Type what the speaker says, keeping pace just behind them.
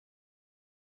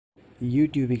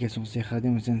YouTube के सोंसे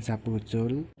खादिम Hussain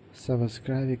सापुचोल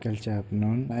subscribe कल्चा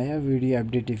अपनोन नया video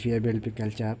update फिया bell पे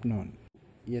कल्चा अपनोन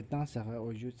ये ता सगा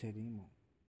ओजू सेरीमो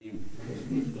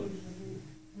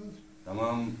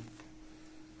तमाम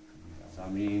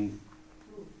सामीन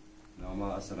नामा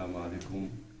अस्सलाम वालेकुम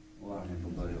व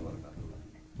रहमतुल्लाहि व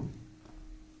बरकातुहू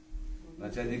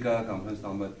नचदी का कॉन्फ्रेंस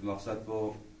नंबर मकसद को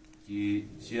कि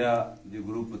चिया दी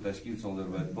ग्रुप तशकील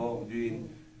सोंदर बैत पो दिन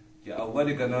कि अव्वल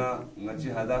कना ngची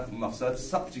हदफ मकसद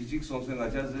सब चिक सोंसे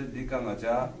ngचा दी का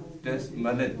ngचा टेस्ट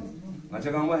मलेद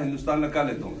ngचा गांव हिंदुस्तान में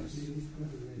काले तो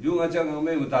जो ngचा गांव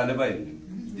में मुतालिबा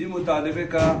दी मुतालिबे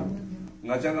का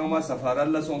ngचा गांव में सफारत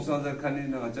ला सोंसे जर खानी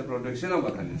ngचा प्रोटेक्शन अब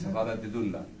खानी सफारत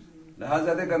दिदुल्ला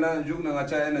लहाजा दे कना जुग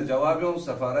ngचा ने जवाबों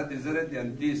सफारत इजरत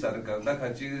यंती सरकार दा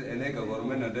खची एने का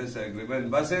गवर्नमेंट एड्रेस एग्रीमेंट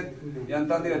बस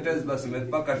यंता दी टेस्ट बस में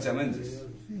पकड़ चमेंस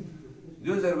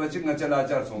जो जर बचिंग ngचा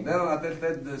आचार सोंग दे आते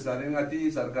ते सारिंगाती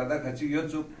सरकार दा खची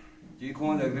योचु की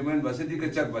खोन एग्रीमेंट बस दी के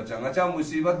चक बचा ngचा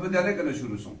मुसीबत बदले कने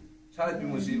शुरू सोंग शायद भी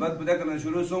मुसीबत बदले कने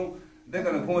शुरू सोंग दे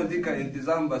कने खोन दी का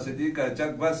इंतजाम बस दी का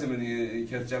चक बस में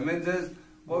खर्चमेंस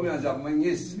वो में जब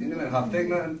मंगिस इनमें हफ्ते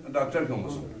ना डॉक्टर को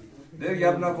मुसो दे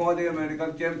अपना खोन दी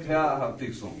मेडिकल कैंप था हफ्ते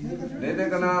सो दे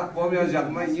कना वो में जब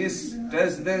मंगिस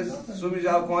टेस्ट दे सुमी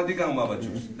जा खोन दी का बचू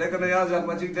दे कना या जब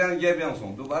बची दे ये भी सो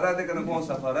दोबारा दे कना खोन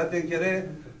सफारत दे करे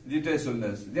दी टेस्ट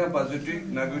सुनस दे पॉजिटिव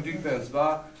नेगेटिव टेस्ट बा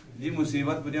दी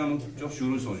मुसीबत बुनिया जो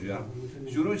शुरू सो या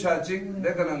शुरू छाचिक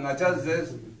दे कना ngचा जे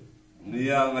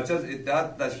या ngचा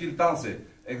इत्तेहाद तशकील ता से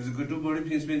एग्जीक्यूटिव बॉडी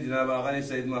प्रिंसिपल जनाब आगा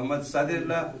सईद मोहम्मद सादिर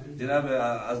जनाब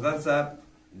असगर साहब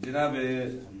जनाब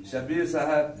शबीर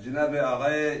साहब जनाब आगा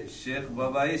शेख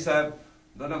बाबाई साहब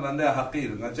दोनों बंदे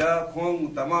हकीर ngचा खों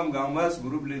तमाम गांवस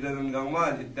ग्रुप लीडर गांवमा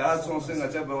इत्तेहाद सोंसे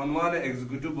ngचा बनवाने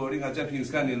एग्जीक्यूटिव बॉडी ngचा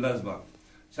फिंसका निलजबा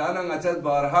शाना ngचा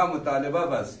बारहा मुतालिबा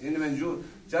बस इनमें जो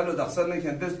चलो दक्सर ने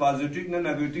खेंतेस पॉजिटिव ने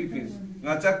नेगेटिव फिंस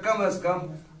ngचा कम से कम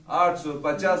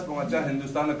 850 ngचा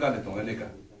हिंदुस्तान का लेतो है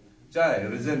का चाहे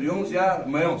रेजिलियंस या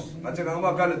मयोंस ngचा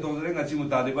गांवमा का लेतो रे ngची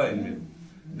मुतालिबा इनमें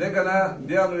देखना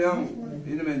दियानो yang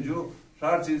इनमें जो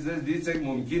चार चीजें दी से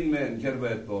मुमकिन में इनकर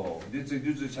बैठ को दी से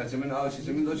जो छचमें आओ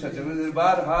छचमें दो छचमें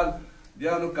बार हाल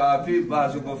दियानो काफी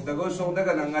बाजू गुफ्तगू सोंग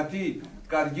देखना ngati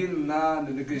कारगिल ना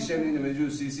निकेशन इनमें जो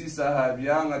सीसी साहब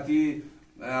या ngati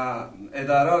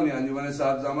इदारान यानी मैंने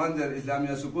साहब जमान जर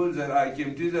इस्लामिया स्कूल जर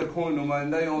आईकेएमटी जर खोन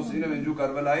नुमाइंदा योंस इनमें जो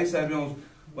करबलाई साहब योंस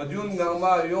वजून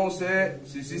गामा योंस से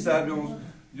सीसी साहब योंस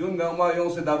जून गामा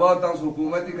योंस से दबाव तांस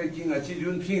हुकूमती का किंग अच्छी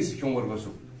जून फिंस क्यों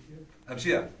वर्गसो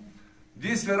हबशिया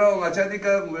दिस फेरो ngचा दी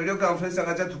का वीडियो कॉन्फ्रेंस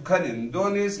ngचा थुखानिन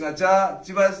दोनिस ngचा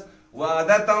चिबस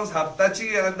वादा तांस हफ्ता ची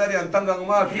अंदर यंतंग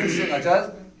गामा फिंस ngचा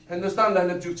हिंदुस्तान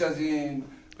लहले चुकचा जिन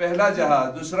पहला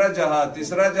जहाज दूसरा जहाज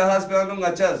तीसरा जहाज पे आनु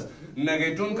ngचा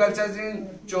नेगेटिव कल्चर जिन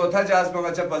चौथा जहाज पे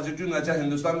ngचा पॉजिटिव ngचा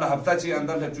हिंदुस्तान ला हफ्ता ची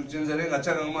अंदर ले चुकचिन जरे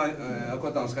ngचा गामा को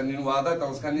तांस कनिन वादा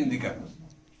तांस कनिन दिका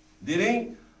दिरिंग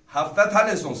हफ्ता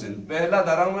थाने सोंसिन पहला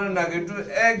दरंग में नेगेटिव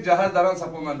एक जहाज दरंग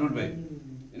सपो मंडुल बे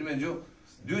इनमें जो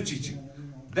दो चीज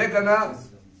देखना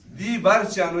दी बार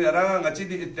चानो यारा ngची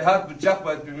दी इत्तेहाद बुचक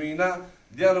बात पिमीना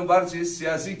दियानो बार चीज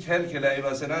सियासी खेल खिलाई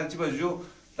बस ना चिबा जो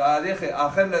तारीख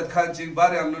आखिर लत खान ची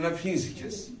बार हमनो ना फिंस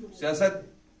केस सियासत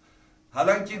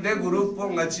हालांकि दे ग्रुप को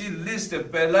ngची लिस्ट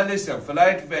पहला लिस्ट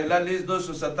फ्लाइट पहला लिस्ट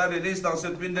 270 लिस्ट और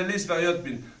 7 लिस्ट का योत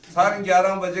पिन सार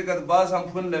 11 बजे के बाद हम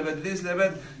फुल लेवल लिस्ट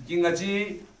लेवल कि ngची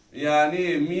यानी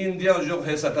मीन दिया जो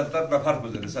है 77 का फर्क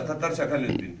गुजरे 77 शक्ल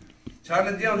दिन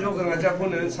छाने दिया जो ngचा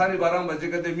फुल 12:30 बजे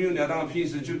के दे मीन यारा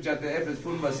फीस चुक जाते है पे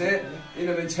फुल बसे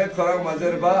इनमें छह खरा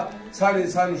मजरबा सारी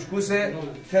कुछ से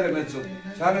खेल में चो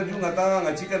छाने जो ngata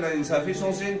ngची का इंसाफी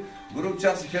सोसिन ग्रुप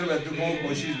चास खेल में तो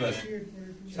कोशिश बस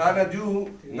छाने जो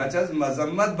ngचा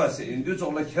मजम्मत बस इंदु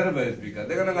चोला खेल में भी का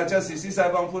देखना ngचा सीसी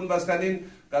साहब फुल बस कानिन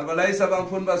करबलाई साहब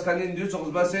फुल बस कानिन जो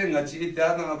चोस बस ngची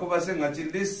इत्तेहाद ngको बस ngची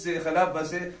लिस्ट से खिलाफ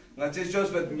बस ngची चोस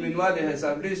पे मिनवाले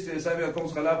हिसाब लिस्ट हिसाब या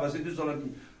कोस खिलाफ बस जो चोला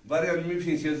बारे में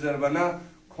फिंस जरबना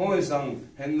खोई संग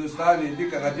हिंदुस्तानी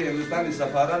दिका ngati हिंदुस्तानी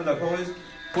सफारत ला खोई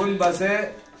फुल बस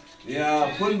या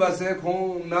फुल बस खो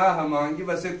ना हमांगी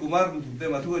बस कुमार दे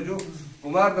मथु जो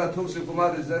कुमार का थुक से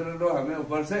कुमार जरलो हमें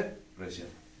ऊपर से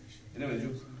प्रेशर इनमें जो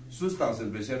सुस्ता से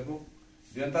प्रेशर को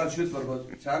जनता छुट पर को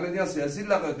छाने दिया सियासी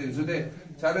लगते हैं सुदे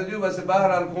छाने दियो बस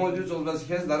बाहर आल को जो चल बस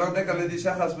खेस दरा दे करने दी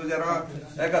शखस बजरा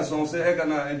एक सोंसे एक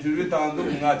ना इंटरव्यू तांदु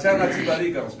ngचा ngची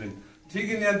बारी का उसमें ठीक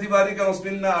है नियंत्रिबारी का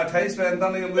उसमें ना 28 पे अंता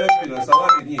नहीं यंबोयत पिना सवाल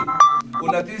नहीं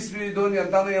 29 पे दोन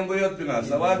अंता नहीं यंबोयत पिना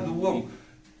सवाल दुवम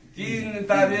 3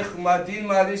 तारीख मा 3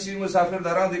 मार्च मुसाफिर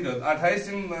दरां दिक्कत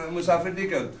 28 मुसाफिर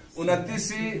दिक्कत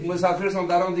 29 मुसाफिर सं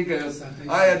दरां दिक्कत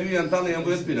आया दुई अंता नहीं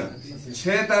यंबोयत पिना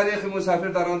 6 तारीख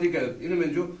मुसाफिर दरां दिक्कत इनमें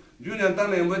जो جون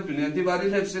ينتان يموت من ينتباري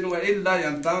لفسن وإلا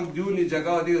ينتان جوني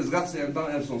جاكا دي غزغس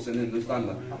ينتان إرسون سن هندوستان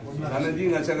لا أنا دي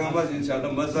نعشا غامباز إن شاء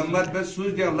الله مزمت بس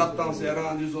سوز ديان لقطان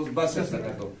سيران جزوز بس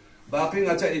يستكتو باقي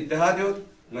نعشا اتحاديوت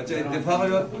نعشا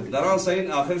اتفاقيوت دران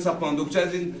سين آخر سقمان دوكشا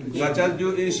دين نعشا جو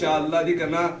إن شاء الله دي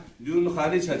كنا جون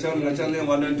خالص هچان نعشا لين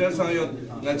والنتر سانيوت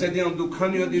نعشا ديان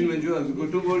دوكان يوت دين من جو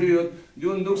أزغوتو بوريوت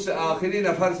جون دوكس آخري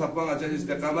نفر سقمان نعشا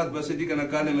استقامت بس دي كنا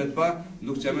كان متبا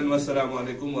دوكشا من والسلام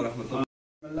عليكم ورحمة الله.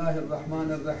 بسم الله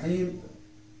الرحمن الرحيم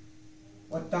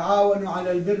والتعاون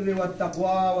على البر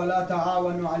والتقوى ولا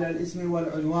تعاونوا على الإثم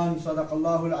والعدوان صدق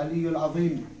الله العلي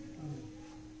العظيم.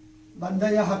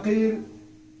 بنده حقير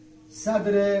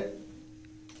صدر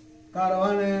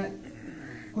کاروان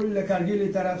كل کرگیلی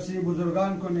طرف سی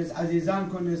بزرگان کنیس عزیزان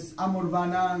کنیس امر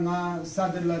بانا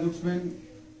صدر لدوکس بن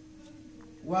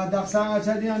و دقسان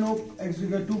چدیانو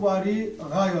اکزیکتو باری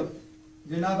غایت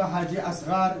جناب حاجی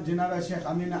اصغر، جناب شیخ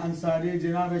امین انصاری،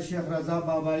 جناب شیخ رضا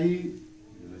بابایی،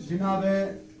 جناب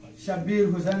شبیر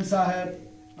حسین صاحب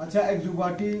اچھا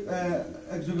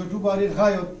اگزیکٹو باری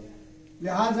غایت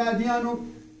لہذا دیانو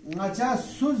اچھا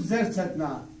سوز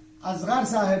زرچتنا اصغر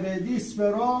صاحب دی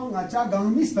سپرو اچھا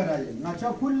گنگمی سپرائین اچھا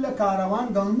کل کاروان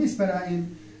گنگمی سپرائین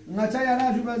اچھا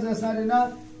یانا جو بزرسارینا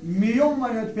میوم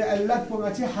مرد پی علت پو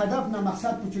اچھا هدف نا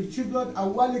مقصد پو چک چک دود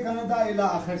اولی کندا الى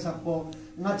آخر سقپو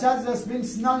نچاز زسبین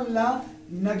سنان لا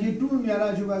نگیتون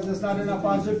یارا جو بازدستانه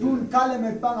پازتون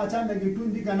کلمت پا نچا نگیتون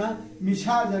دی کنا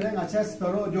میشازره نچا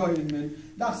سپرو جوین من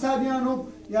دقصادیانو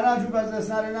یارا جو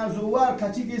بازدستانه زوار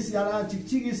کچیگیس یارا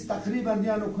چیکچیگیس تقریبا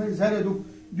دیانو کوین زره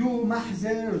دو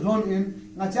محضر زون این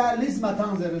نچا لیس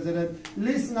متان زره زره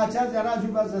لیس نچا یارا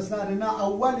جو بازدستانه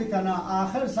اولی کنا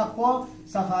آخر سقپو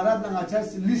سفارت نچا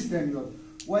لیس دنیود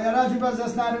و یارا جو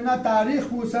بازدستانه تاریخ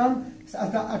بوسم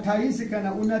 28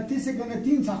 کنه 29 کنه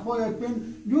 3 سخبایت بین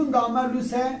دون دامر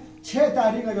لوسه 6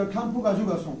 تاریخ یا کمپو گازو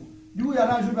گسون دو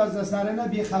یارا جو بازدستانه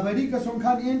بی خبری کسون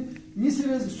کن این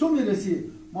میسر سومی رسی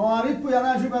موارد پو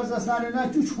یارا جو بازدستانه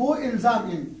تو چو الزام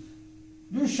این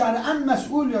دو شرعا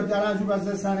مسئول یارا جو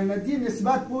بازدستانه دی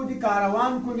نسبت پو دی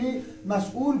کاروان کنی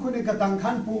مسئول کنی که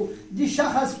تنکن پو دی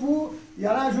شخص پو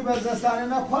یارا جو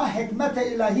بازدستانه خواه حکمت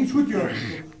الهی چوتیو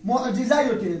معجزه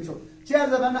یوتیو چه از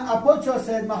من اپوچو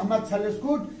سید محمد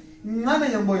سلسکوت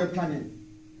نمیم باید کنیم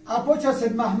اپوچو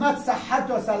سید محمد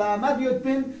صحت و سلامت یود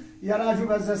بین یراجو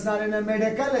بزرسنان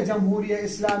مدیکل جمهوری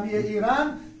اسلامی ایران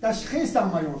تشخیص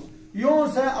تمایوز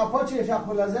یون سه اپوچو افاق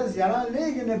بلازز یران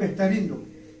لیگن بهترین دو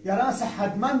یران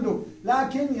صحتمند دو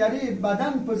لیکن یری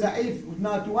بدن پو ضعیف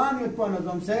ناتوان یود پو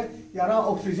نظام سه یران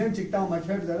اکسیژن چکتا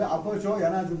مکرد زره اپوچو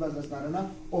یراجو بزرسنان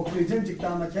اکسیژن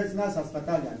چکتا مکرد ناس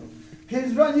اسپتال یعنی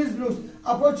پیزران نیز بلوس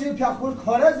اپوچی پیاکول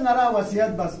خارج نرا وصیت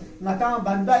بس نتام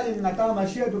بنده این نتام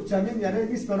اشیاء دکترمین یاره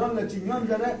نیست بران لچینیان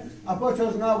جره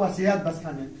اپوچوز نا وصیت بس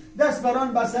کنه دست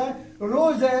بران بسه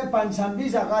روز پنجشنبه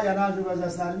جگه یا نازو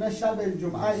بزرسنانه شب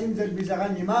جمعه این زد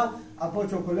بیزگه نیما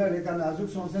اپوچو کلر یکن ازوک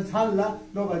سونسه حالا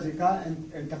 2 بجه که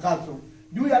انتقال سون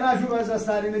دو یا نازو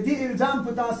بزرسنانه دی الزام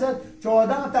پتانست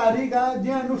 14 تاریخ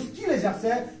دیان نوکس کیل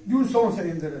جخصه دون سونسه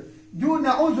اندره دو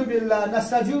نعوذ بالله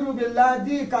نستجیر بالله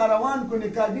دی کاروان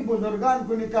کنی که دی بزرگان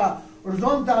کنی که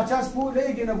رزون تاچاس پو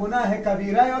لیگن گناه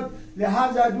کبیره یاد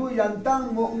لحاظا دو ینتن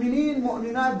مؤمنین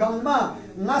مؤمنات گلما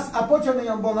نس اپوچو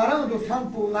نیم با نران دوست خان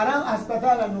پو نران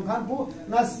اسپتال نو خان پو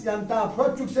نس ینتا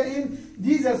پروت چکسه این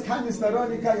دیز از خان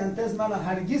اسپرانی که ینتز من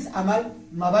هرگیز عمل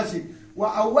مباشی و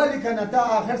اولی که نتا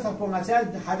آخر سپو نچه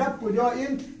هدف پو دیا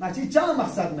این نچه چه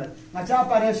مقصد ند نچه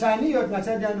پریشانی یاد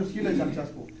نچه دیا نسکیل جمچاس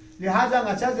پو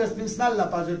لهذا نچاز اسپینسنال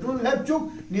لپازتون لبچوک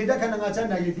نیده کنه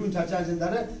نچه نگیتون چچاز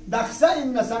داره دخصه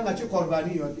این نسان نچه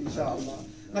قربانی یاد انشاءالله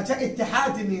نچه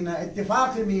اتحاد مینا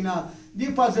اتفاق مینا دی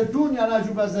پازتون یا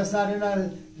نجو بزدستانینا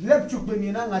لبچوک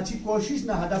بمینا نچه کوشش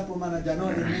نه هدف رو من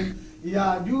جنان مین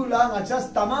یا دیولا نچه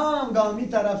تمام گامی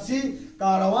طرف سی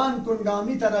کاروان کن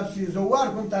گامی طرف سی زوار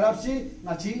کن طرف سی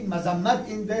نچه مزمت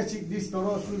این ده چیک دیست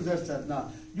رو سوز زرسدنا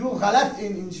دیو غلط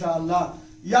این انشاءالله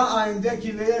یا آینده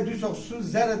که لیه 200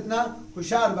 زرتنا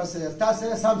کشار بسه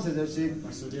تاسه سمسه درسی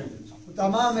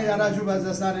تمام یراجو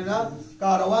بزدستانینا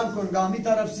کاروان کن گامی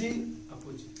طرف سی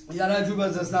یراجو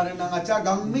بزدستانینا اچا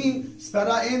گامی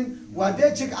سپرا این و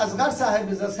ده چک ازغر صاحب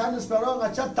بزدستان سپرا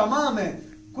اچا تمام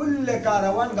کل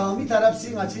کاروان گامی طرف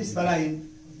سی اچی سپرا این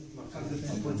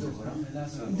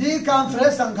دی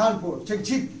کانفرنس تنخان پور چک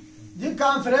چک دی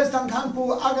کانفرنس تنخان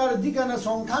پور اگر دی کنه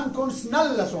سونخان کن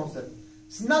سنل سونست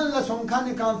سنل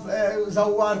سونخانی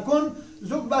زوار کن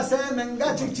زوج بس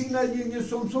منگا چیک چیک نگی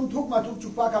سوم توک ما توک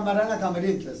چوپا کامرانه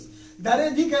کامرین کس در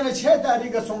این دیگه چه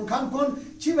تاریخ سونکان کن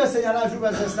چی بس یارا جو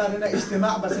بس استارنا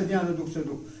اجتماع بس دیانو دوک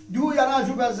سدو دو یارا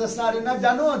جو بس استارنا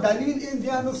جانو دلیل این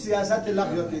دیانو سیاست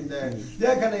لغیت اینده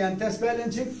ده کنه ینتس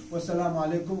بلنچ و السلام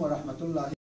علیکم و رحمت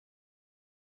الله